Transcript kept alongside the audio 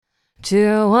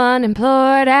Two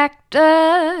unemployed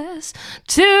actors.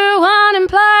 Two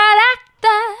unemployed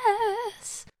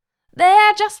actors.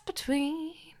 They're just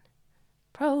between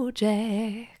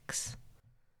projects.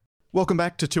 Welcome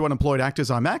back to Two Unemployed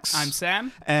Actors. I'm Max. I'm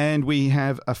Sam. And we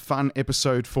have a fun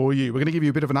episode for you. We're going to give you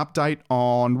a bit of an update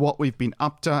on what we've been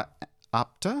up to.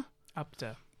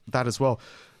 That as well.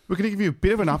 We're going to give you a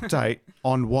bit of an update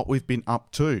on what we've been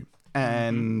up to.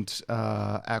 And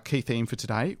our key theme for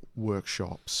today,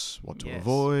 workshops. What to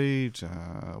avoid,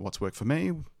 what's worked for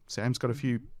me. Sam's got a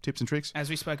few tips and tricks. As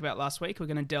we spoke about last week, we're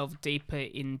going to delve deeper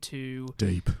into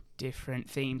different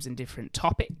themes and different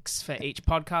topics for each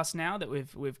podcast now that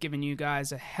we've given you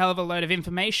guys a hell of a load of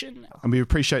information. And we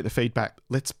appreciate the feedback.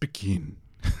 Let's begin.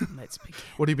 Let's begin.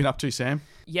 What have you been up to, Sam?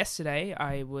 Yesterday,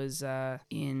 I was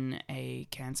in a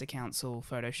Cancer Council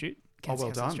photo shoot. Cancer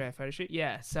Council Australia photo shoot.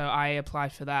 Yeah, so I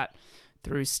applied for that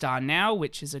through Star Now,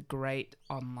 which is a great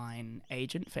online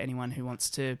agent for anyone who wants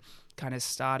to kind of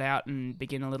start out and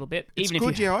begin a little bit. It's even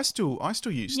good, I still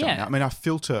use Star Now. I mean, I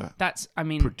filter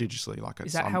prodigiously.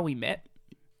 Is that how we met?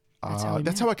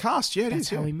 That's how I cast, yeah, That's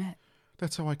how we met.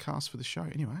 That's how I cast for the show,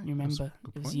 anyway. You remember?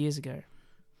 It was years ago.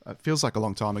 It feels like a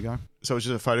long time ago. So it was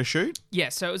just a photo shoot? Yeah,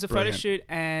 so it was a photo shoot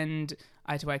and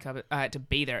I had to wake up, I had to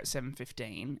be there at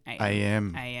 7:15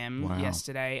 a.m.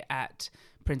 yesterday at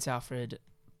Prince Alfred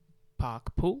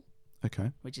Park Pool.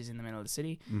 Okay. Which is in the middle of the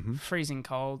city. Mm-hmm. Freezing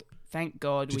cold. Thank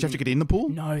God. Did you have to get in the pool?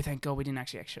 No, thank God we didn't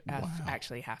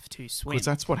actually have to swim. Because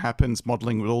that's what happens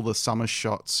modelling with all the summer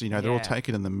shots. You know, they're all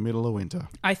taken in the middle of winter.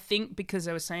 I think because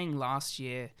they were saying last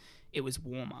year it was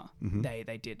warmer. Mm-hmm.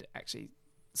 They did actually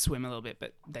swim a little bit,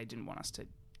 but they didn't want us to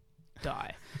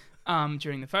die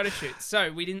during the photo shoot.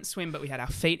 So we didn't swim, but we had our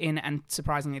feet in, and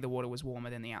surprisingly the water was warmer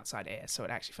than the outside air, so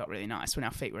it actually felt really nice when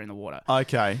our feet were in the water.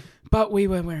 Okay. But we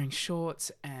were wearing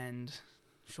shorts and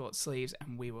short sleeves,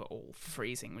 and we were all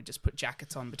freezing. We just put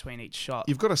jackets on between each shot.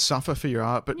 You've got to suffer for your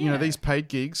art, but you know, these paid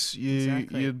gigs,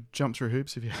 you jump through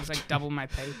hoops if you have to. It was like to. double my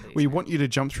pay, please. We want you to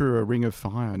jump through a ring of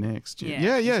fire next.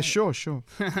 Yeah, sure.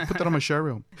 Put that on my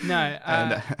showreel. No.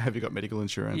 And have you got medical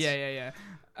insurance? Yeah.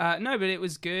 No, but it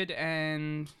was good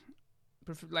and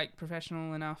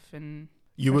professional enough and...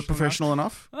 You were professional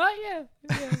enough? Oh,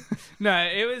 yeah. No,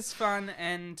 it was fun,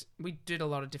 and we did a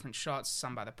lot of different shots,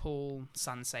 some by the pool,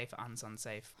 sun safe, unsun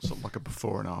safe. Sort of like a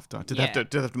before and after. Did they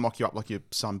have to mock you up like you're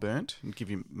sunburnt and give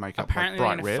you makeup apparently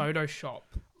like bright red? Apparently Photoshop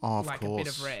of like course. a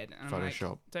bit of red. And Photoshop. I'm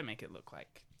like, don't make it look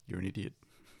like... You're an idiot.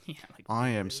 Yeah. I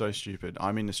am so stupid.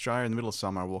 I'm in Australia in the middle of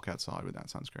summer. I walk outside without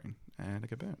sunscreen and I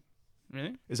get burnt.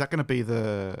 Really? Is that going to be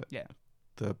the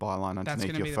byline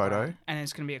underneath your photo? And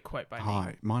it's going to be a quote by me.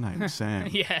 Hi, my name is Sam.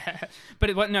 Yeah.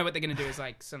 But what they're going to do is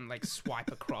like some like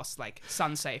swipe across like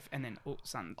sun safe and then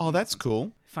sun. Oh, that's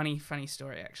cool. Funny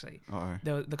story actually.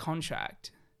 Uh-oh. The contract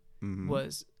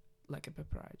was like a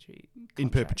proprietary contract. In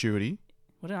perpetuity.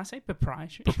 What did I say?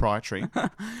 Proprietary. Proprietary.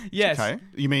 Yes. Okay.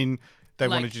 You mean they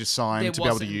wanted you to sign to be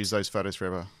able to use those photos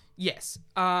forever? Yes.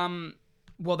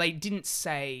 Well, they didn't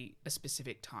say a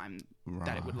specific time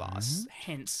that it would last,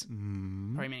 hence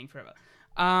probably meaning forever.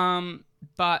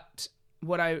 But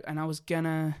I was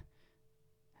gonna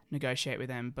negotiate with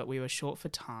them, but we were short for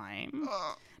time.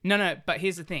 No, but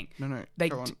here's the thing. No,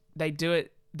 they do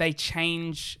it. They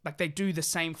change, like they do the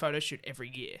same photo shoot every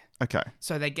year. Okay.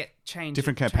 So they get changed.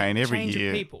 Different campaign every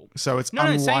year. People. So it's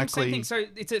unlikely. Same thing. So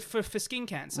it's for skin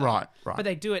cancer. Right. But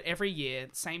they do it every year,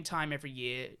 same time every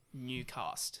year, new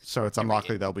cast. So it's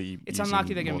unlikely they'll be. It's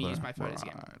unlikely they're going to use my photos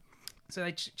again. So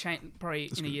they change probably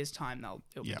in a year's time.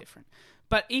 It'll be different.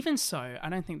 But even so, I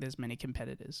don't think there's many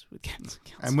competitors with cancer.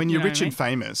 And when you're rich and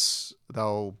famous,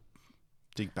 they'll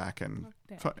dig back and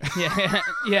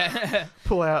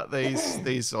pull out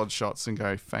these odd shots and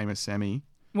go famous Sammy.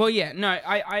 Well, yeah, no,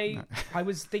 I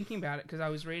was thinking about it because I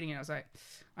was reading it. I was like,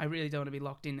 I really don't want to be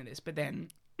locked into this. But then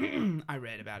I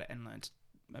read about it and learned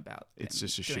about it's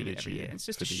just a shoot each year. It's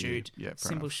just a shoot,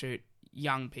 simple shoot,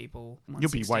 young people. You'll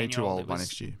be way too old by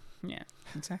next year. Yeah,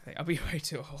 exactly. I'll be way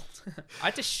too old. I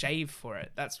had to shave for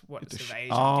it. That's what the age.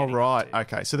 Oh, right.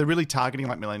 Okay. So they're really targeting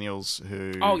like millennials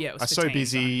who are so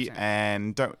busy 100%.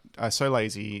 And are so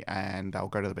lazy, and they'll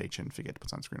go to the beach and forget to put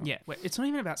sunscreen on. Yeah, it's not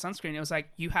even about sunscreen. It was like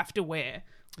you have to wear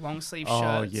long sleeve shirts.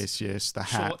 Oh, yes. The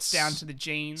hats. Shorts down to the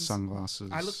jeans.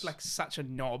 Sunglasses. I looked like such a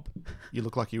knob. You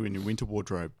look like you were in your winter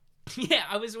wardrobe. Yeah,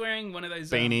 I was wearing one of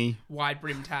those beanie,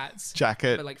 wide-brimmed hats,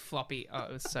 jacket, but like floppy. Oh,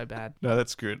 it was so bad. No,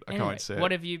 that's good. I can't wait to see it.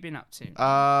 What have you been up to?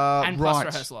 And plus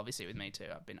rehearsal, obviously, with me too.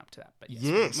 I've been up to that, but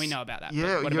yes. We know about that.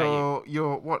 Yeah, what about you?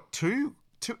 You're what, two?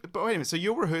 But wait a minute. So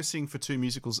you're rehearsing for two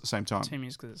musicals at the same time? Two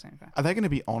musicals at the same time. Are they going to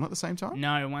be on at the same time?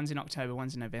 No, one's in October,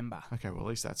 one's in November. Okay, well at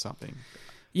least that's something.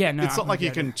 Yeah, no. It's not I'm like gonna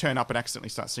you go can turn up and accidentally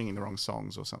start singing the wrong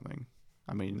songs or something.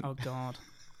 I mean, Oh God.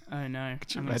 Oh no. I'm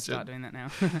you gonna start imagine? doing that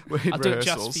now. we're I'll do it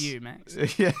just for you, Max.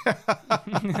 Yeah.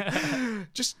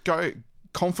 Just go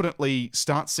confidently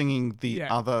start singing the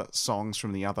Yeah. other songs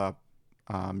from the other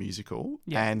musical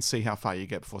Yeah. and see how far you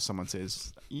get before someone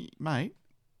says, mate,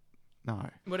 no.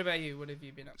 What about you? What have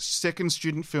you been up to? Second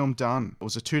student film done. It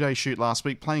was a 2-day shoot last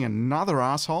week, playing another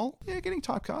asshole. Yeah, getting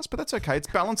typecast, but that's okay. It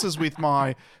balances with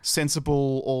my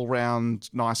sensible,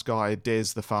 all-round, nice guy, Des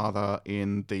the father,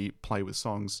 in the play with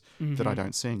songs that I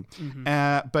don't sing.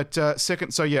 But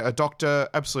second, a doctor,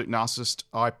 absolute narcissist.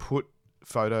 I put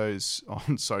photos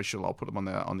on social. I'll put them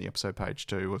on the episode page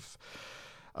too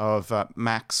of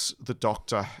Max the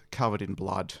doctor covered in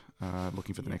blood,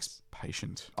 looking for the next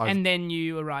patient. And then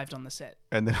you arrived on the set.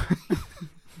 And then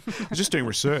I was just doing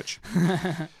research.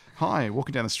 Hi,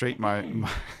 walking down the street,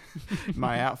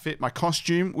 my outfit, my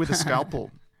costume with a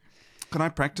scalpel. Can I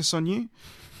practice on you?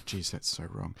 Jeez, that's so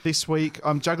wrong. This week,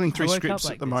 I'm juggling 3 woke scripts up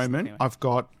at like the this, moment. anyway. I've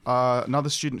got another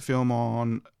student film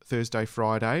on Thursday,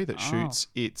 Friday that shoots.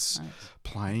 It's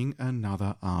playing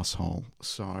another asshole,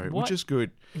 What which is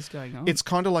good. is going on? It's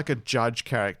kind of like a judge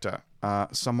character.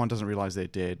 Someone doesn't realize they're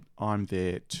dead. I'm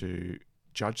there to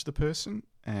judge the person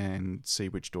and see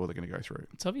which door they're going to go through.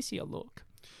 It's obviously a look.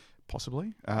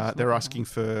 Possibly. They're asking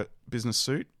for business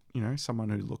suit. Someone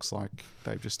who looks like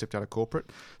they've just stepped out of corporate.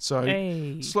 So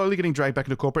Hey. slowly getting dragged back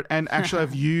into corporate. And actually,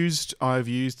 I've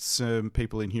used some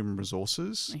people in human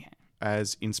resources Okay.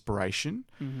 as inspiration.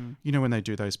 Mm-hmm. When they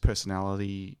do those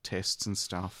personality tests and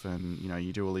stuff, and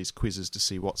you do all these quizzes to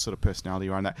see what sort of personality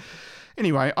you are. And that.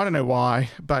 Anyway, I don't know why,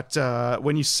 but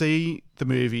when you see the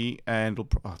movie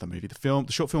the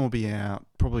short film will be out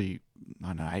probably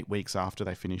 8 weeks after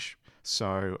they finish.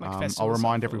 So Like I'll festival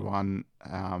remind stuff or- everyone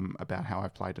about how I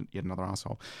played yet another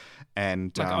asshole,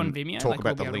 and Like on Vimeo? talk Like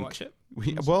about we'll the be link. able to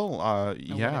watch it?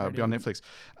 Yeah, whatever it'll be on it Netflix.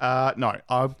 No,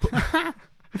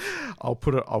 I'll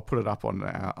put it up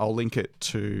on. I'll link it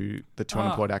to the two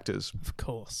unemployed actors, Of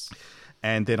course.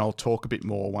 and then I'll talk a bit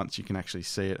more once you can actually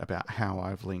see it about how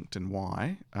I've linked and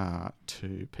why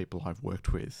to people I've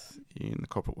worked with in the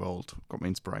corporate world, got my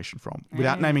inspiration from,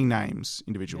 without naming names,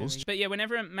 individuals. But yeah,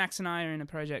 whenever Max and I are in a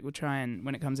project,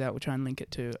 when it comes out, we'll try and link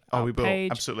it to Oh, our we will,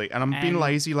 page. absolutely. And I've been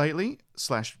lazy lately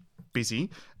 / busy,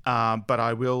 but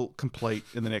I will complete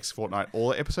in the next fortnight all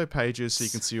the episode pages so you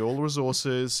can see all the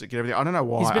resources, get everything. I don't know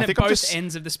why. He's been I think at I'm both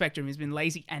ends of the spectrum. He's been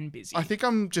lazy and busy. I think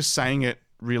I'm just saying it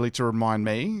really to remind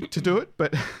me to do it,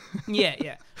 but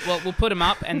Yeah. Well, we'll put them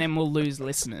up and then we'll lose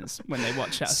listeners when they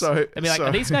watch us. So- They'll be like, so-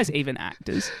 are these guys even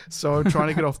actors? so I'm trying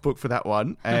to get off book for that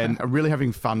one, and I'm really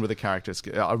having fun with the characters.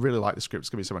 I really like the script; it's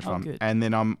gonna be so much fun. good. And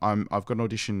then I've got an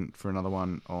audition for another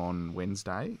one on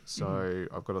Wednesday, so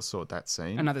I've got to sort that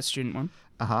scene. Another student one.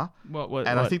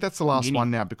 And I think that's the last Uni?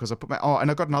 one now because I put my. Oh, and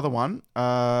I got another one.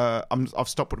 I've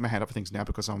stopped putting my hand up for things now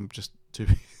because I'm just too.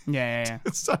 Yeah.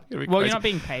 It's starting to be Well, crazy. you're not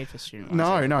being paid for student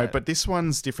ones. No, but this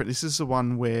one's different. This is the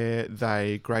one where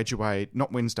they graduate.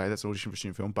 Not Wednesday. That's an audition for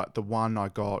student film. But the one I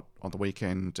got on the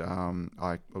weekend.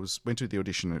 I went to the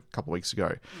audition a couple of weeks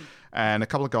ago, and a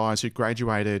couple of guys who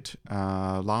graduated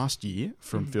last year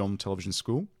from film television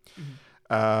school.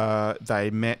 They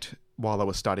met while they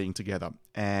were studying together,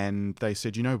 and they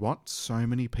said, "You know what? So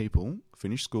many people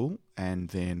finish school and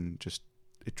then just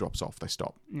it drops off. They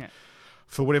stop." Yeah.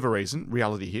 For whatever reason,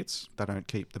 reality hits. They don't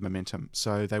keep the momentum.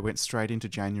 So they went straight into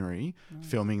January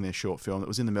filming their short film. It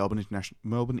was in the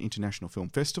Melbourne International Film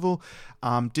Festival.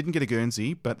 Didn't get a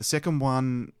Guernsey, but the second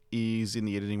one is in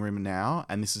the editing room now,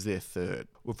 and this is their third.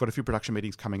 We've got a few production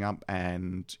meetings coming up,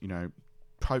 and,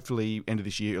 hopefully end of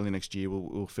this year, early next year,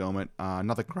 we'll film it.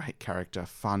 Another great character,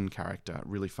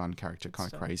 really fun character,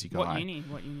 kind of crazy guy. What uni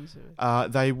is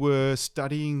it? They were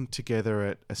studying together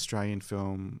at Australian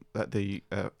Film, at the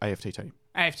AFTT.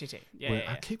 AFTT. Yeah.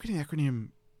 I keep getting the acronym.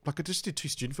 Like, I just did 2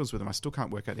 student films with them. I still can't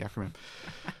work out the acronym.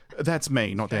 That's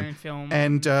me, not them. Australian Film,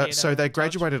 And Theatre, so they Touch.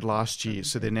 graduated last year.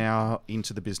 So they're now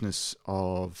into the business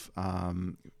of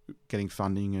getting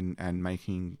funding and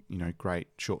making, great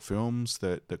short films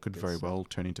that could very well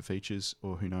turn into features,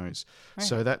 or who knows. Right.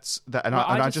 So that's that. And Well,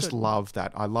 I I just just love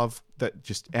that. I love that,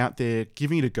 just out there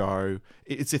giving it a go.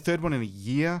 It's their third one in a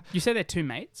year. You said they're two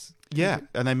mates? Yeah.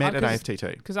 And they met at 'cause-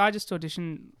 AFTT. Because I just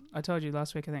auditioned. I told you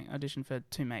last week, I think, auditioned for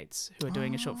two mates who are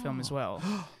doing a short film as well.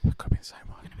 It could be the same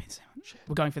one.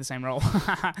 We're going for the same role.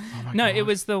 Oh No, it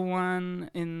was the one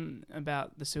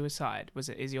about the suicide. Was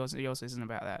it? Is yours? Yours isn't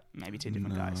about that. Maybe two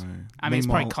different guys. I mean, it's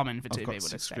probably Meanwhile, common for I've two got people to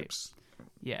 6 say. scripts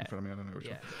Yeah. in front of me. I don't know which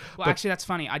Yeah. one. Well, But- actually, that's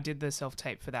funny. I did the self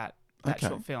tape for that Okay.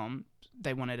 short film.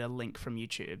 They wanted a link from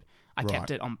YouTube. I Right. kept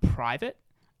it on private.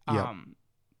 Yep.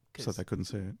 'Cause- So they couldn't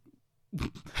see it.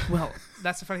 Well,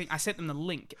 that's the funny thing. I sent them the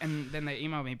link, and then they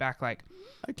emailed me back like,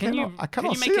 I can you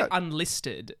cannot make see it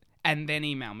unlisted and then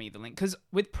email me the link? Because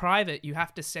with private, you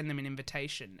have to send them an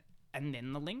invitation and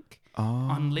then the link.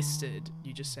 Unlisted,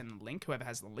 you just send the link. Whoever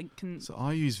has the link can... So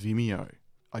I use Vimeo.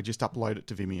 I just upload it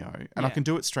to Vimeo, and I can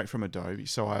do it straight from Adobe.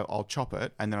 So I'll chop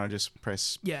it, and then I just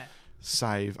press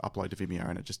save, upload to Vimeo,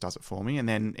 and it just does it for me. And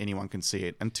then anyone can see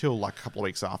it until like a couple of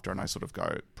weeks after, and I sort of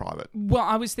go private. Well,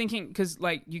 I was thinking, because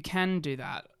like you can do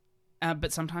that,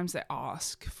 but sometimes they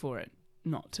ask for it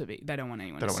not to be. They don't want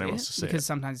anyone to see it because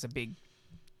sometimes it's a big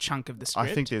chunk of the script.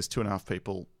 I think there's 2.5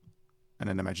 people and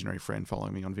an imaginary friend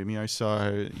following me on Vimeo,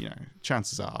 so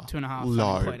chances are 2.5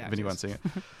 low of anyone seeing it.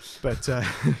 But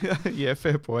yeah,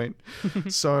 fair point.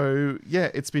 So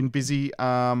yeah, it's been busy.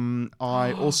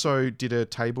 I also did a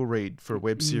table read for a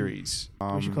web series.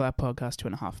 We should call our podcast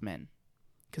 2.5 Men,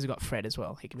 because we've got Fred as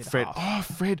well. He can be the Fred. half.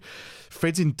 Oh, Fred.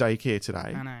 Fred's in daycare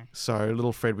today. I know. So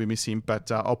little Fred, we miss him.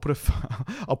 But I'll put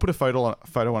a photo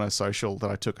on a social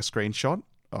that I took a screenshot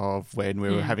of when we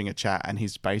were having a chat, and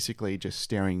he's basically just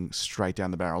staring straight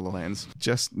down the barrel of the lens,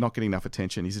 just not getting enough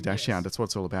attention. He's a dash hound. That's what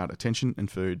it's all about. Attention and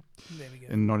food. There we go.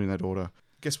 And not in that order.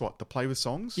 Guess what? The Play with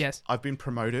Songs. Yes. I've been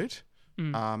promoted.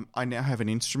 I now have an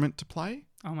instrument to play.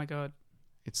 Oh my God.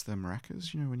 It's the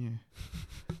maracas.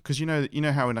 Because you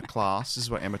know how in a class, this is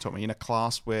what Emma taught me, in a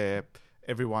class where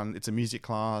it's a music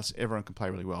class, everyone can play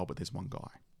really well, but there's one guy.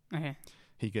 Okay.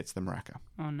 He gets the maraca.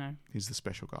 Oh no. He's the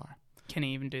special guy. Can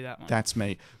he even do that one? That's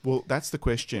me. Well, that's the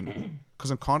question.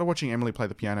 Because I'm kind of watching Emily play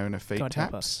the piano and her feet God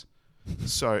help taps. us.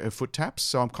 So her foot taps.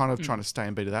 So I'm kind of trying to stay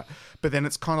in beat of that. But then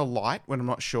it's kind of light when I'm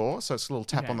not sure. So it's a little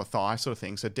tap on the thigh sort of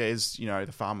thing. So Des,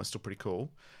 the farmer's still pretty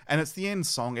cool. And it's the end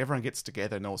song. Everyone gets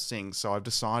together and all sings. So I've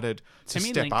decided to Send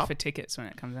me a step link up. for tickets when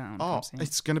it comes out. Oh,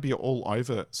 it's going to be all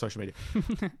over social media.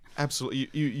 Absolutely.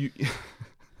 You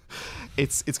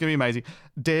it's going to be amazing.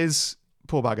 Des,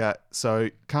 poor bugger, so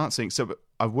can't sing. So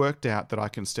I've worked out that I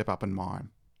can step up and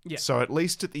mime. Yeah. So at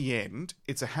least at the end,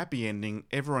 it's a happy ending.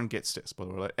 Everyone gets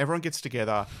spoiler alert. Everyone gets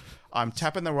together. I'm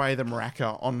tapping away the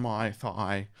maraca on my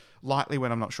thigh lightly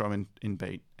when I'm not sure I'm in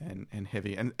beat and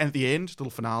heavy. And at the end,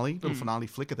 little finale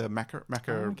flick of the maca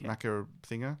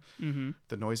thinger,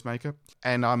 the noisemaker.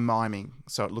 And I'm miming.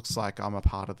 So it looks like I'm a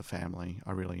part of the family.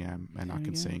 I really am. And I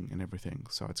can sing and everything.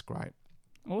 So it's great.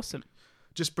 Awesome.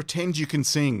 Just pretend you can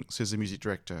sing, says the music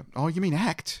director. Oh, you mean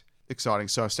act? Exciting.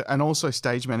 So, and also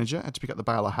stage manager, had to pick up the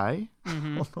bale of hay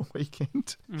on the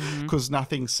weekend because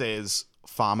nothing says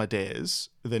Farmer Des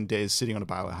than Des sitting on a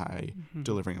bale of hay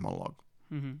delivering a monologue.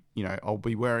 I'll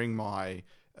be wearing my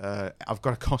I've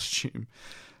got a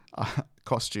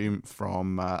costume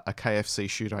from a KFC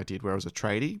shoot I did where I was a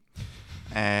tradie,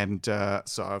 and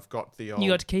so I've got the old...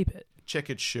 You got to keep it.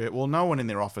 Checkered shirt. Well, no one in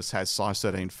their office has size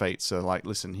 13 feet. So, like,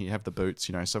 listen, here, have the boots,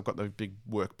 So I've got the big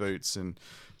work boots and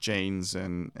jeans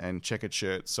and checkered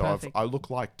shirt. So I look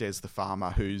like Des the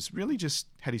farmer who's really just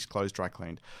had his clothes dry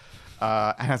cleaned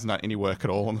and hasn't done any work at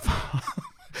all on the farm.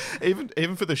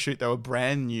 Even for the shoot, they were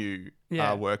brand new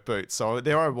work boots. So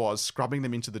there I was scrubbing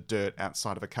them into the dirt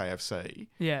outside of a KFC.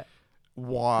 Yeah.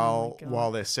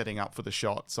 While they're setting up for the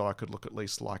shot, so I could look at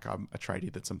least like I'm a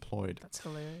tradie that's employed. That's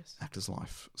hilarious. Actor's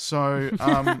life. So,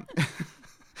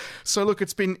 so look,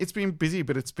 it's been busy,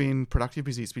 but it's been productive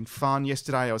busy. It's been fun.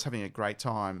 Yesterday, I was having a great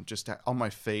time, just on my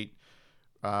feet,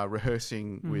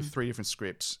 rehearsing with 3 different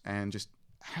scripts, and just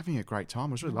having a great time.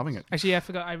 I was really loving it. Actually, I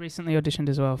forgot. I recently auditioned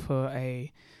as well for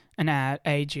an ad,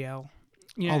 AGL.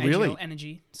 Really? AGL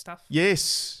Energy stuff.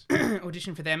 Yes.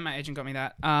 Audition for them. My agent got me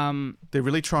that. They're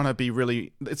really trying to be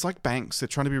really... It's like banks. They're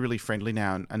trying to be really friendly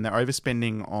now, and they're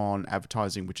overspending on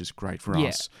advertising, which is great for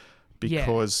us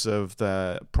because of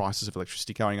the prices of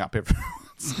electricity going up.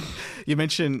 You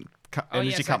mentioned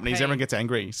energy companies. Everyone gets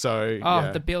angry. So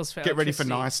the bills for get ready for electricity.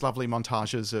 nice, lovely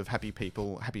montages of happy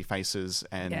people, happy faces,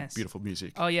 and beautiful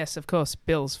music. Oh, yes, of course.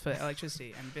 Bills for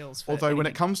electricity and bills for Although when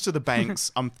it comes to the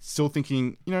banks, I'm still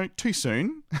thinking, too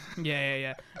soon.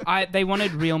 Yeah. They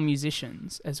wanted real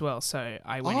musicians as well. So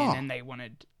I went in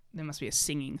and there must be a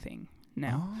singing thing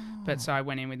now. But so I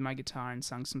went in with my guitar and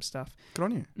sung some stuff. Good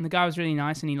on you. And the guy was really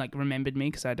nice, and he remembered me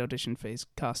because I'd auditioned for his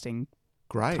casting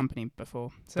company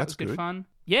before. So that was good fun.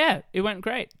 Yeah, it went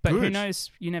great. But who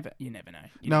knows? You never know.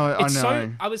 I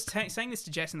know. I was saying this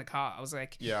to Jess in the car. I was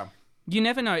like, yeah, you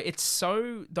never know.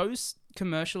 Those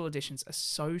commercial auditions are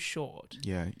so short.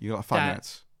 Yeah, you got 5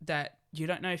 minutes. That you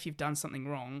don't know if you've done something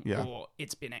wrong or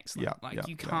it's been excellent.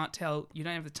 You can't tell. You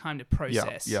don't have the time to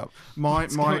process. Yeah.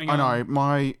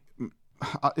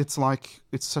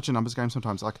 It's such a numbers game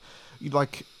sometimes.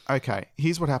 Okay,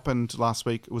 here's what happened last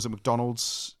week. It was a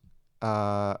McDonald's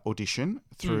audition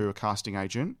through a casting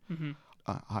agent.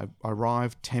 I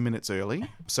arrived 10 minutes early.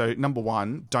 So number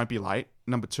one, don't be late.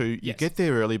 Number two, you Yes. get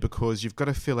there early because you've got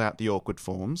to fill out the awkward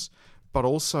forms, but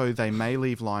also they may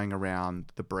leave lying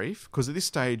around the brief because at this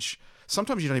stage,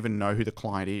 sometimes you don't even know who the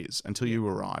client is until you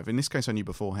arrive. In this case, I knew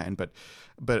beforehand,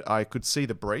 but I could see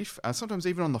the brief. Sometimes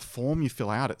even on the form you fill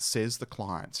out, it says the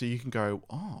client. So you can go,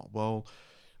 oh, well,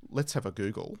 let's have a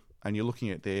Google. And you're looking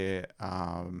at their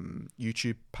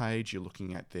YouTube page, you're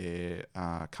looking at their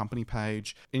company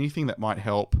page, anything that might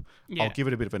help, Yeah. I'll give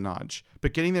it a bit of a nudge.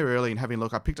 But getting there early and having a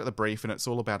look, I picked up the brief and it's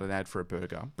all about an ad for a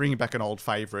burger. Bringing back an old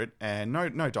favourite and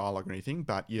no dialogue or anything,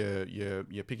 but you're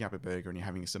picking up a burger and you're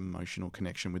having some emotional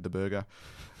connection with the burger.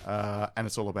 And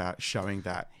it's all about showing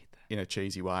that in a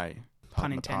cheesy way.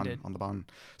 Pun intended. On the bun.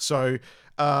 So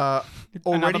Another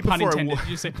already pun before intended.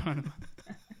 You said pun.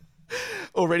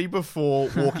 Already before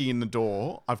walking in the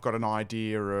door, I've got an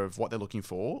idea of what they're looking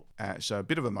for. So a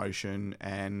bit of emotion,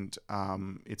 and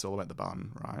it's all about the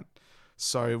bun, right?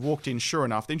 So walked in, sure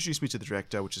enough, they introduced me to the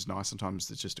director, which is nice. Sometimes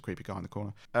there's just a creepy guy in the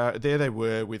corner. There they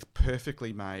were with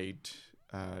perfectly made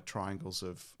triangles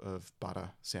of butter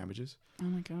sandwiches. Oh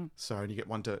my God. So you get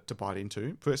one to bite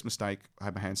into. First mistake, I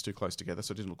had my hands too close together,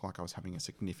 so it didn't look like I was having a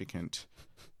significant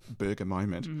burger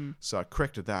moment. Mm-hmm. So I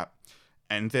corrected that.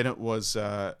 And then it was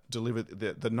delivered.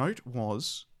 The note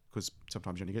was, because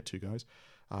sometimes you only get two goes,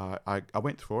 I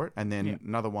went for it. And then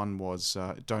another one was,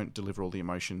 don't deliver all the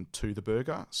emotion to the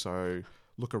burger. So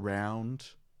look around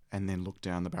and then look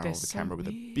down the barrel of the camera with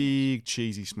a big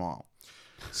cheesy smile.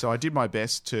 So I did my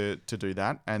best to do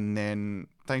that. And then,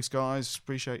 thanks guys,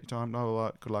 appreciate your time, blah, blah,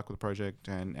 blah. Good luck with the project,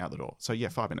 and out the door. So yeah,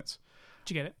 5 minutes.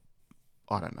 Did you get it?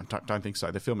 I don't think so.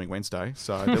 They're filming Wednesday,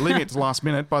 so they're leaving it to the last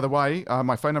minute. By the way,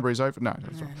 my phone number is open. No,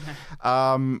 that's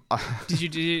right.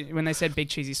 Did you when they said big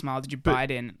cheesy smile? Did you bite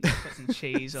in, put some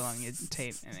cheese along your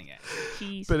teeth, and then go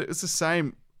cheese? But it's the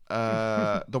same.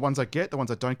 The ones I get, the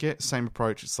ones I don't get, same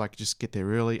approach. It's like just get there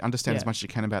early, understand as much as you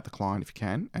can about the client if you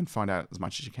can, and find out as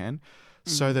much as you can,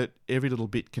 so that every little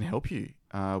bit can help you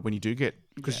when you do get,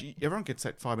 because everyone gets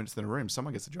that 5 minutes in a room.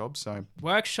 Someone gets a job, so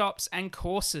Workshops and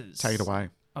courses. take it away.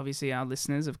 Obviously, our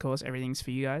listeners, of course, everything's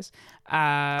for you guys.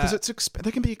 Because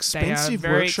they can be expensive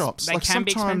workshops. They can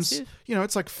be sometimes, expensive. you know,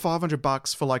 it's like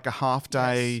 $500 for like a half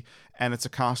day, and it's a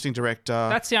casting director.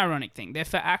 That's the ironic thing. They're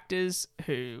for actors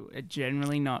who are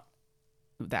generally not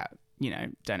that,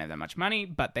 don't have that much money,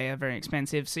 but they are very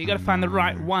expensive. So you got to find the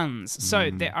right ones.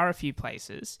 So there are a few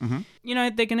places. They're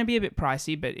going to be a bit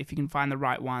pricey, but if you can find the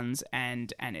right ones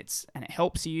and it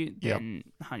helps you, then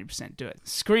 100% do it.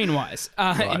 Screen-wise,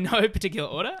 in no particular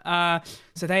order.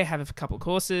 So they have a couple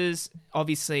courses.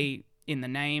 Obviously, in the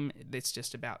name, it's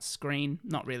just about screen,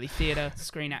 not really theatre,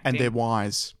 screen acting. And they're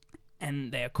wise.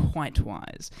 And they're quite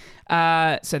wise.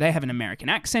 So they have an American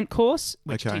accent course,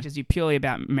 which teaches you purely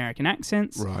about American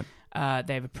accents. Right.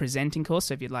 They have a presenting course,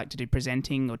 so if you'd like to do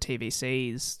presenting or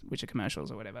TVCs, which are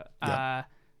commercials or whatever,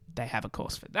 they have a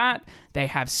course for that. They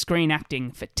have screen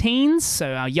acting for teens,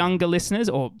 so our younger listeners,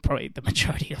 or probably the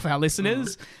majority of our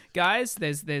listeners, guys,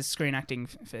 there's screen acting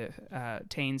for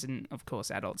teens and, of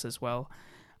course, adults as well.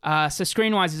 So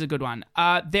Screenwise is a good one.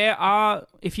 There are,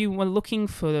 if you were looking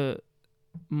for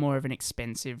more of an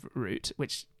expensive route,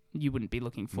 which you wouldn't be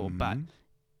looking for, but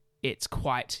it's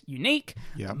quite unique.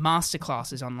 Yep.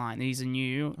 Masterclasses online. These are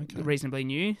new, reasonably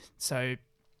new. So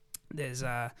there's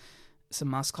some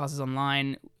masterclasses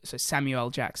online. So Samuel L.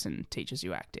 Jackson teaches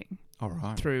you acting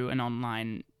through an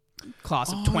online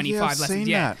class of 25 lessons.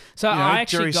 Seen that. So I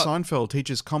actually Jerry Seinfeld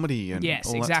teaches comedy and yes,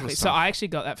 all that exactly. sort of So stuff. I actually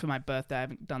got that for my birthday. I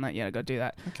haven't done that yet. I got to do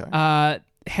that. Okay.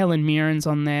 Helen Mirren's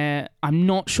on there. I'm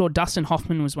not sure. Dustin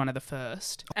Hoffman was one of the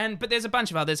first. But there's a bunch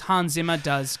of others. Hans Zimmer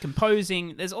does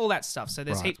composing. There's all that stuff. So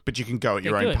there's But you can go at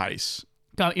your own good. pace.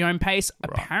 Go at your own pace.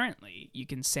 Right. Apparently, you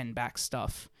can send back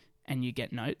stuff and you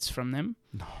get notes from them.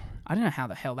 No. I don't know how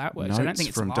the hell that works. Notes I don't think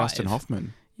it's from live. Dustin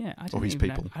Hoffman. Yeah, I Or don't his even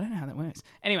people. know. I don't know how that works.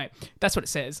 Anyway, that's what it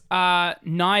says.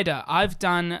 NIDA.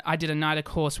 I did a NIDA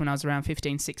course when I was around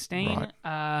 15, 16.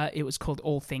 Right. It was called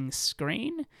All Things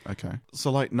Screen. Okay.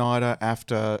 So like NIDA,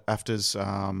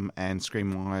 AFTRS, and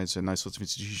Screenwise and those sorts of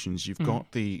institutions, you've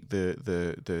got the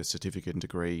certificate and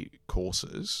degree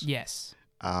courses. Yes.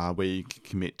 Where you can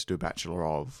commit to do a Bachelor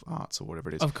of Arts or whatever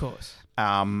it is. Of course.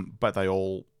 But they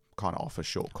all kind of offer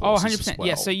short courses 100%. as well,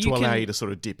 Yeah, so you to allow can- you to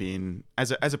sort of dip in.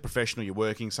 As a professional, you're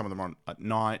working. Some of them are on at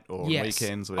night or on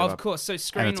weekends or whatever. Of course. So And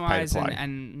it's pay to Screenwise play.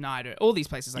 and NIDA, all these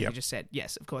places, like Yep. you just said,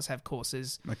 yes, of course, have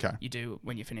courses. Okay. You do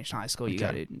when you finish high school, you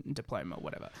go to diploma or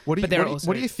whatever. What do you, But there what, are do you- also,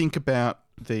 what do you think about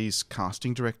these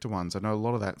casting director ones? I know a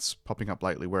lot of that's popping up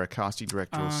lately where a casting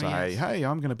director will say, yes. hey,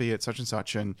 I'm going to be at such and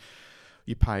such, and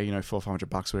you pay, $400 or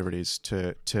 $500, whatever it is,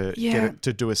 to get it,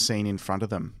 to do a scene in front of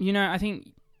them. I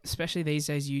think especially these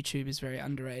days, YouTube is very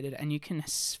underrated, and you can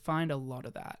find a lot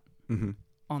of that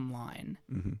online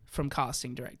from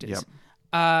casting directors. Yep.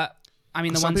 I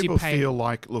mean, the some ones people you pay. feel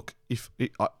like, look,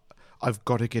 I've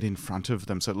got to get in front of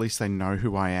them, so at least they know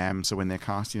who I am. So when they're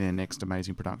casting their next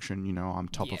amazing production, I'm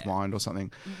top of mind or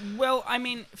something. Well, I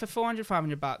mean, for $400,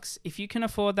 $500, if you can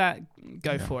afford that,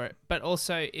 go for it. But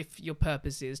also, if your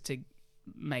purpose is to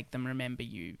make them remember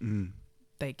you,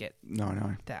 they get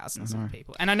thousands of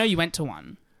people. And I know you went to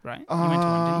one, right? You went to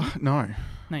one, didn't you?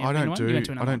 No, you I don't do. You went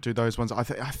to I don't do those ones. I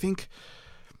think,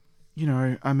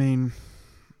 I mean,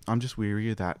 I'm just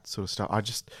weary of that sort of stuff.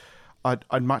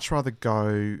 I'd much rather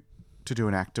go to do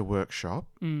an actor workshop.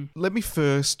 Let me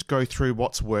first go through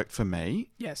what's worked for me.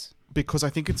 Yes. Because I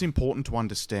think it's important to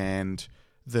understand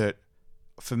that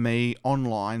for me,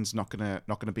 online's not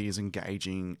gonna be as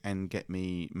engaging and get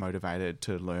me motivated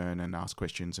to learn and ask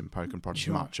questions and poke and prod as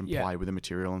much and play with the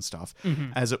material and stuff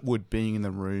as it would being in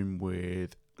the room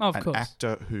with an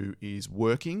actor who is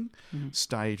working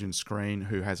stage and screen,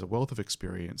 who has a wealth of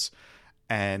experience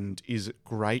and is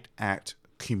great at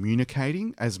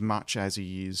communicating as much as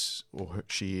he is or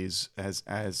she is as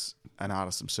an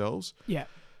artist themselves. Yeah.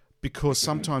 Because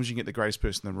sometimes you can get the greatest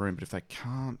person in the room, but if they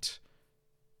can't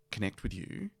connect with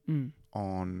you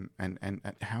on and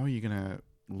how are you going to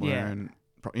learn?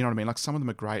 You know what I mean? Like some of them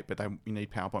are great, but you need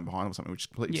PowerPoint behind them or something, which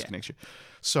completely disconnects you.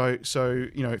 So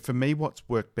for me, what's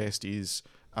worked best is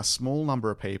a small number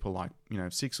of people, like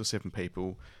 6 or 7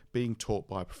 people, being taught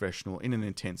by a professional in an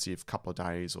intensive couple of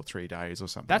days or 3 days or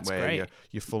something. That's where great.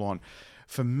 You're full on.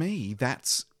 For me,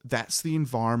 that's the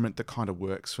environment that kind of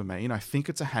works for me. And I think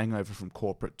it's a hangover from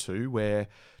corporate too, where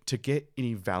to get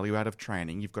any value out of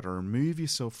training, you've got to remove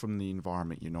yourself from the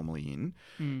environment you're normally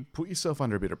in, put yourself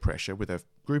under a bit of pressure with a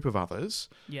group of others,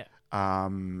 in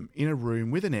a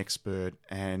room with an expert,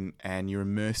 and you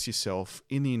immerse yourself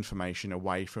in the information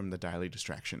away from the daily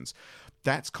distractions.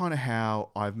 That's kind of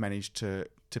how I've managed to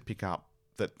pick up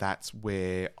that's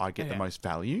where I get the most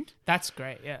value. That's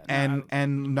great, yeah.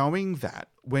 And knowing that,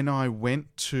 when I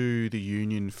went to the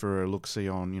union for a look-see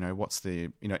on, what's the,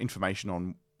 information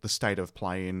on the state of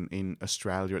play in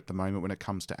Australia at the moment when it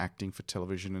comes to acting for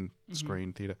television and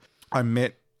screen theatre, I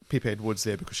met Pip Edwards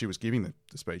there because she was giving the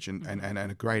speech and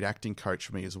a great acting coach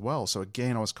for me as well. So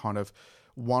again, I was kind of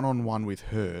one-on-one with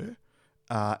her,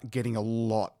 getting a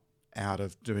lot out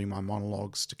of doing my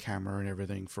monologues to camera and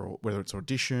everything, for whether it's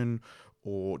audition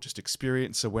or just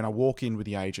experience. So when I walk in with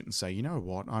the agent and say, you know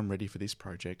what, I'm ready for this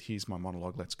project, here's my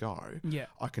monologue, let's go. Yeah.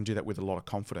 I can do that with a lot of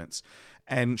confidence.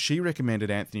 And she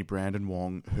recommended Anthony Brandon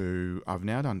Wong, who I've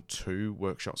now done 2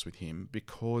 workshops with him,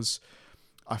 because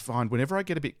I find whenever I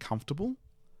get a bit comfortable,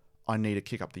 I need a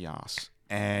kick up the arse.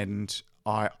 And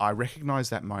I recognize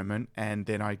that moment, and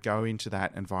then I go into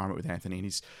that environment with Anthony,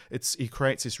 and he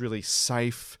creates this really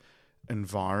safe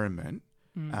environment.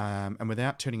 And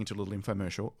without turning into a little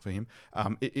infomercial for him,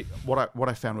 what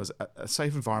I found was a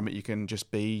safe environment. You can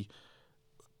just be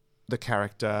the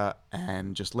character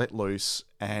and just let loose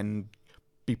and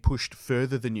be pushed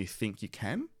further than you think you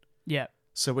can. Yeah.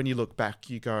 So when you look back,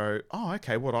 you go, oh,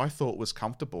 okay, what I thought was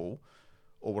comfortable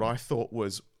or what I thought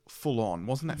was full on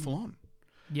wasn't that full on.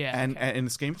 Yeah. And in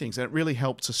the scheme of things, and it really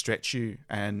helps to stretch you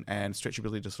and stretch your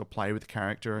ability to sort of play with the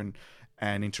character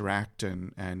and interact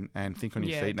and think on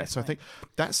your feet. Definitely. So I think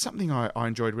that's something I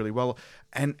enjoyed really well,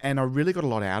 and I really got a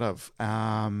lot out of.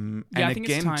 I think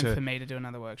it's time for me to do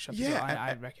another workshop. Yeah, so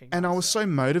I recognize. And I was so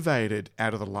motivated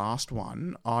out of the last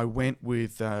one. I went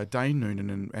with Dane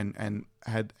Noonan and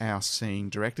had our scene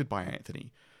directed by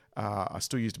Anthony. I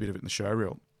still used a bit of it in the show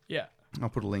reel. Yeah. I'll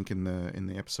put a link in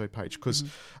the episode page because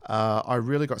I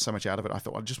really got so much out of it. I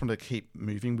thought I just wanted to keep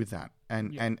moving with that,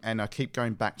 and I keep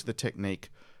going back to the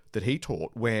technique that he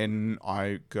taught when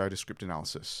I go to script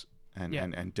analysis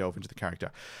and delve into the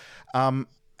character. And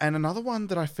another one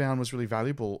that I found was really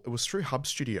valuable, it was through Hub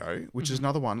Studio, which is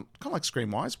another one, kind of like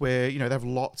Screenwise, where, they have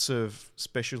lots of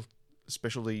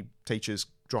specialty teachers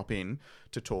drop in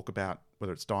to talk about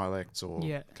whether it's dialects or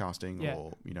casting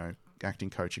or, acting,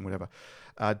 coaching, whatever.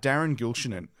 Darren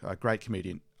Gilshanen, a great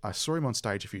comedian, I saw him on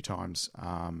stage a few times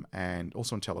and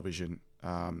also on television.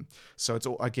 So it's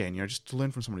all, again, just to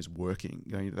learn from someone who's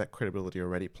working, that credibility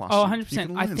already. Plus,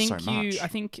 100%. I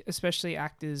think especially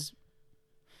actors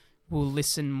will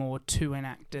listen more to an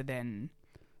actor than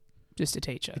just a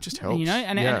teacher. It just helps,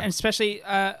 and especially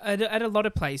at a lot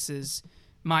of places.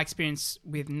 My experience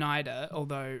with NIDA,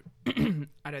 although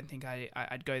I don't think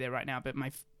I'd go there right now, but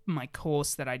my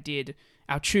course that I did,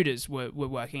 our tutors were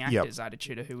working actors. I had a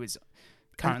tutor who was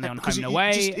currently on Home and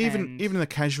Away. Even in the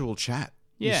casual chat.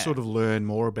 You Yeah. sort of learn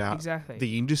more about Exactly.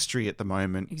 the industry at the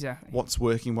moment. Exactly. What's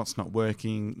working, what's not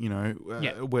working,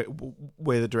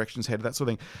 where the direction's headed, that sort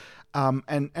of thing.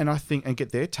 And I think, and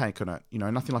get their take on it,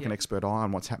 nothing like an expert eye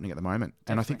on what's happening at the moment.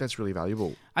 And I think that's really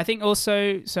valuable. I think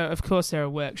also, so of course there are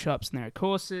workshops and there are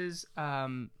courses.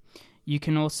 You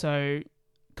can also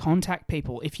contact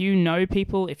people. If you know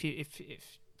people,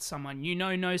 if someone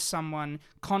knows someone,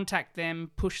 contact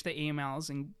them, push the emails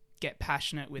and get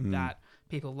passionate with that.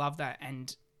 People love that,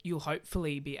 and you'll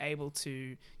hopefully be able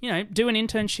to, do an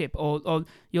internship, or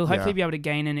you'll hopefully be able to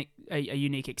gain a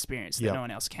unique experience that no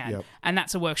one else can. Yep. And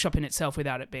that's a workshop in itself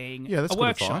without it being that's a good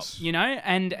workshop, advice.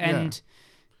 and Because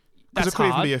that's it could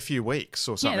even hard. be a few weeks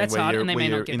or something that's where hard, you're, and they where may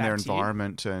not you're get in their back to you.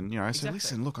 environment and, say, Exactly.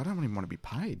 listen, look, I don't even want to be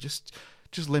paid. Just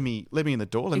let me in the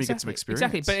door. Let me get some experience.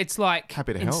 Exactly, but it's like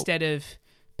Happy to help. instead of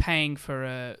paying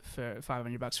for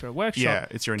 $500 for a workshop, Yeah,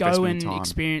 it's your go investment and in time.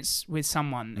 experience with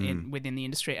someone within the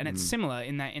industry, and it's similar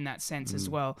in that sense as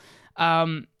well.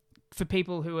 For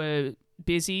people who are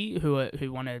busy,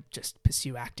 who want to just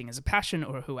pursue acting as a passion,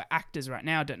 or who are actors right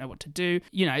now, don't know what to do,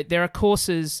 there are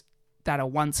courses that are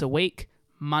once a week.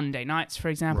 Monday nights, for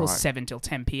example, Right. 7 till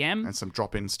 10 p.m. And some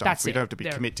drop-in stuff. That's We it. don't have to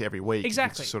They're- commit to every week.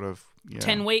 Exactly. It's sort of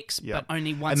 10 weeks, Yeah. but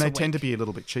only once And a they week. tend to be a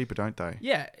little bit cheaper, don't they?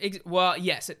 Yeah. Well,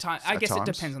 yes, at times. I At guess it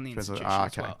times? depends on the Depends on- institution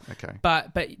as okay, well. okay.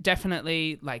 But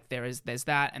definitely, like, there's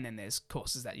that, and then there's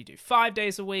courses that you do 5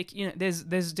 days a week. There's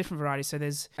different varieties. So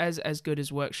there's as good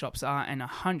as workshops are, and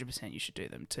 100% you should do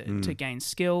them to gain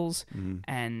skills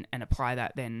and apply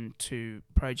that then to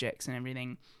projects and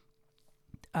everything.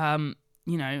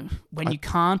 When you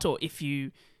can't, or if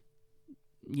you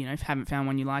haven't found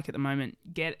one you like at the moment,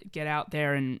 get out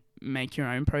there and make your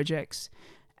own projects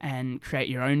and create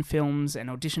your own films and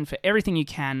audition for everything you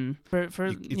can.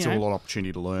 It's all an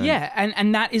opportunity to learn. Yeah,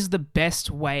 and that is the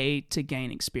best way to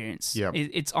gain experience. Yep.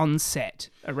 It's on set,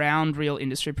 around real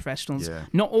industry professionals, Yeah.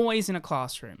 not always in a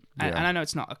classroom. And Yeah. I know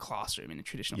it's not a classroom in a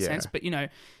traditional Yeah. sense, but,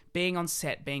 being on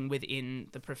set, being within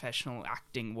the professional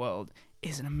acting world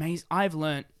is an amazing... I've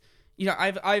learnt...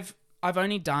 I've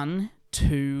only done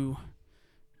two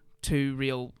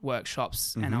real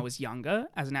workshops, and I was younger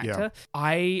as an actor. Yeah.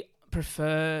 I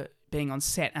prefer being on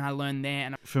set, and I learn there.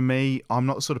 And For me, I'm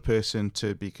not the sort of person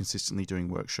to be consistently doing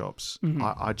workshops.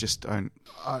 I just don't.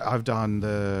 I've done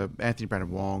the Anthony Brandon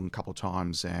Wong a couple of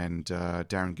times, and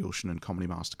Darren Gilshan and Comedy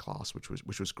Masterclass,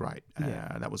 which was great.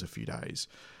 Yeah. That was a few days.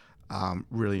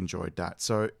 Really enjoyed that.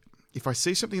 So if I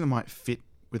see something that might fit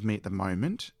with me at the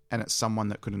moment, and it's someone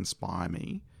that could inspire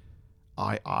me,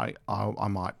 I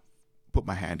might put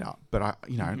my hand up. But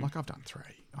like I've done 3,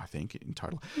 I think, in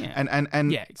total. Yeah.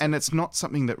 And Yeah, exactly. and it's not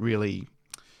something that really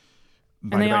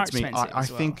And they are motivates me. expensive I as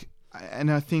well. think,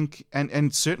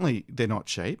 and certainly they're not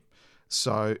cheap.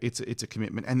 So it's a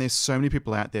commitment, and there's so many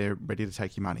people out there ready to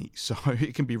take your money. So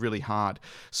it can be really hard.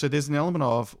 So there's an element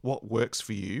of what works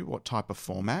for you, what type of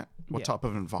format, what type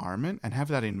of environment, and have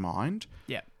that in mind.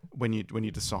 Yeah. When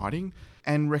you're deciding,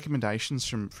 and recommendations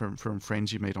from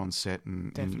friends you meet on set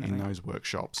and in Definitely. those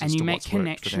workshops, And as you to make what's worked for them.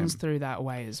 connections through that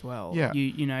way as well. Yeah.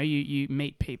 You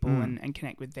meet people and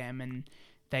connect with them, and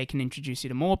they can introduce you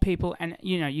to more people. And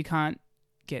you can't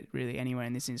get really anywhere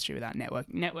in this industry without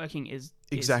networking. Networking is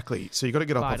Exactly. So you got to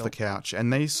get up vital. off the couch,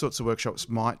 and these sorts of workshops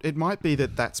might be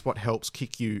that's what helps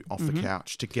kick you off the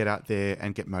couch to get out there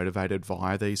and get motivated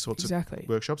via these sorts Exactly. of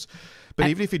workshops. But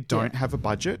even if you don't have a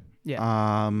budget,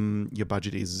 Yeah. your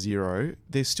budget is 0,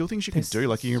 there's still things you can There's do.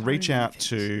 Like you can so reach many out things.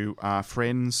 to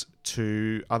friends,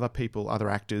 to other people, other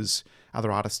actors,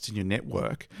 other artists in your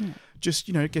network. Just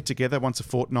get together once a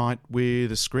fortnight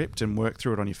with a script and work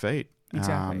through it on your feet.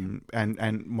 Exactly.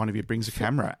 And one of you brings a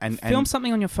camera and Film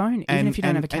something on your phone, even if you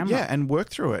don't have a camera. and work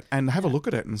through it and have a look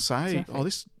at it and say, Exactly. oh,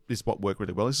 this is what worked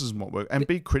really well. This isn't what worked. And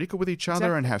be critical with each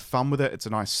other and have fun with it. It's a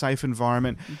nice, safe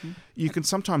environment. You can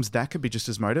sometimes that could be just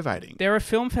as motivating. There are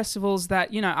film festivals that,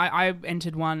 I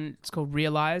entered one, it's called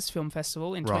Realize Film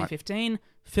Festival in 2015,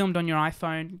 filmed on your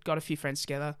iPhone, got a few friends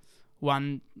together,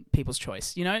 won People's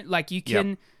Choice. Like you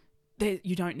can...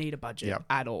 You don't need a budget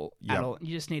at all. Yep. At all.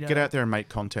 You just need Get out there and make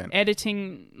content.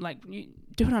 editing. Like you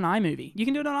do it on iMovie. You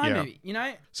can do it on Yeah.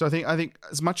 iMovie. So I think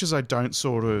as much as I'm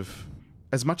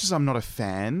not a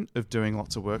fan of doing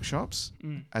lots of workshops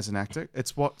as an actor,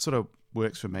 it's what sort of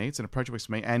works for me. It's an approach that works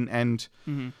for me. And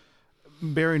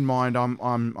bear in mind,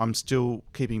 I'm still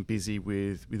keeping busy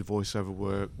with voiceover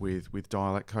work, with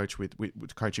dialect coach, with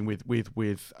coaching, with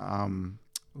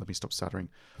let me stop stuttering.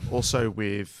 Also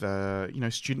with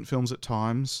student films at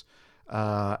times,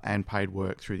 and paid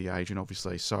work through the agent,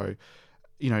 obviously. So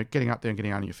getting up there and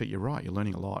getting out on your feet, you're right. You're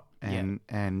learning a lot, and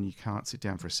you can't sit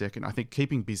down for a second. I think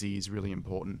keeping busy is really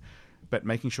important. but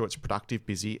making sure it's productive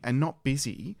busy and not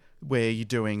busy where you're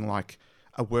doing like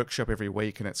a workshop every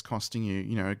week and it's costing you,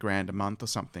 $1,000 a month or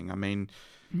something. I mean,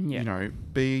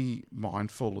 be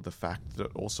mindful of the fact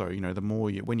that also, the more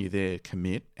when you're there,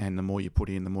 commit, and the more you put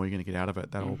in, the more you're going to get out of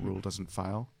it. That old rule doesn't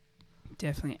fail.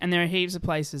 Definitely. And there are heaps of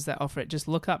places that offer it. Just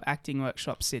look up Acting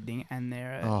Workshop Sydney and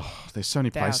there's so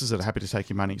many places that are happy to take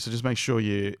your money. So just make sure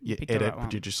you edit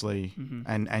prodigiously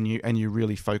and you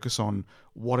really focus on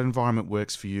what environment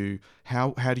works for you.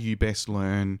 How do you best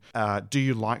learn? Do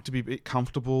you like to be a bit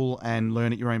comfortable and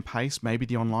learn at your own pace? Maybe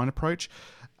the online approach.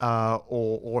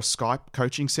 Or a Skype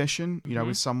coaching session,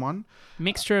 with someone.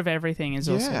 Mixture of everything is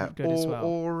also good as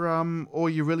well. Or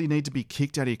you really need to be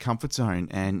kicked out of your comfort zone,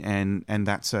 and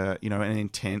that's an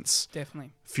intense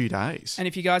definitely few days. And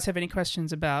if you guys have any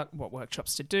questions about what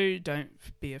workshops to do, don't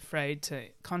be afraid to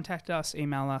contact us,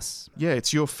 email us. Yeah,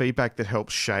 it's your feedback that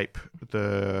helps shape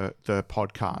the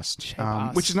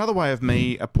podcast, which is another way of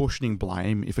me apportioning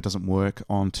blame if it doesn't work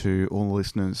onto all the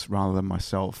listeners rather than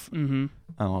myself. And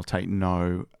I'll take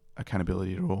no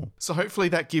accountability at all. So hopefully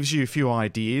that gives you a few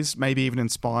ideas, maybe even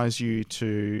inspires you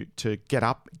to get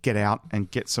up, get out,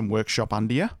 and get some workshop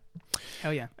under you.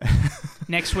 Hell yeah.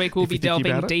 Next week we'll be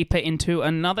delving deeper into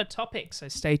another topic, so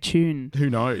stay tuned. Who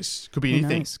knows? Could be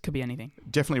anything. Could be anything.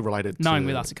 Definitely related Knowing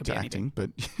with us, it could be acting,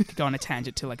 anything. But could go on a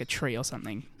tangent to like a tree or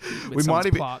something. We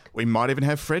might even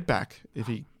have Fred back if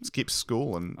he skips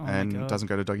school and doesn't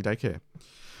go to doggy daycare.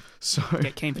 So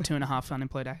get keen for 2.5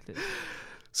 unemployed actors.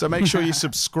 So make sure you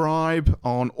subscribe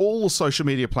on all social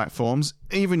media platforms,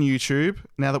 even YouTube.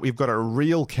 Now that we've got a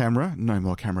real camera, no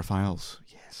more camera fails.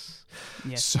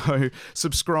 Yes. So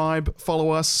subscribe, follow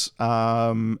us,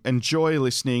 enjoy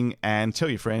listening, and tell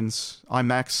your friends. I'm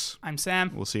Max. I'm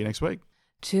Sam. We'll see you next week.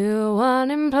 2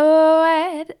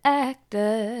 unemployed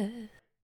actors.